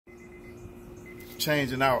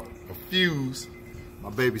changing out a fuse. My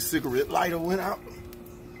baby cigarette lighter went out.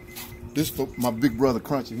 This for my big brother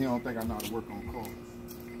Crunchy. He don't think I know how to work on cars.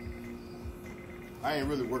 I ain't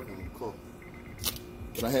really working on the car.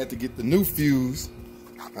 But I had to get the new fuse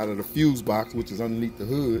out of the fuse box, which is underneath the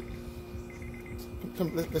hood.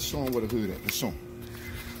 Come, let's show them where the hood at. Let's show them.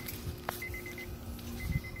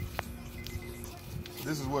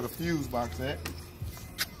 This is where the fuse box at.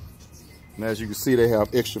 And as you can see, they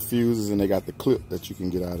have extra fuses and they got the clip that you can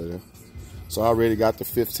get out of there. So I already got the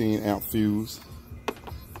 15 amp fuse.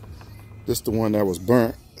 This is the one that was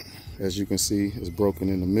burnt. As you can see, it's broken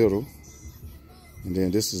in the middle. And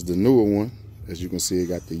then this is the newer one. As you can see, it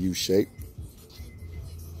got the U shape.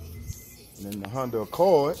 And then the Honda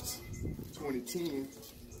Accords 2010,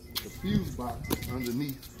 the fuse box is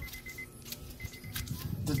underneath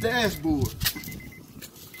the dashboard.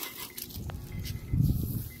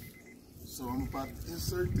 So I'm about to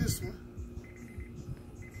insert this one.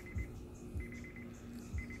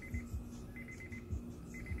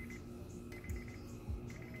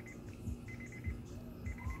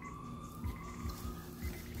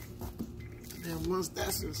 And once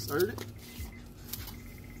that's inserted,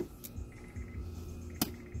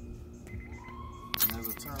 and as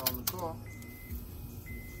I turn on the car,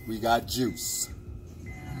 we got juice.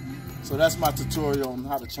 So that's my tutorial on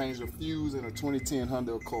how to change a fuse in a 2010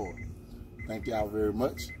 Honda Accord. Thank y'all very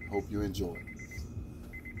much. Hope you enjoy.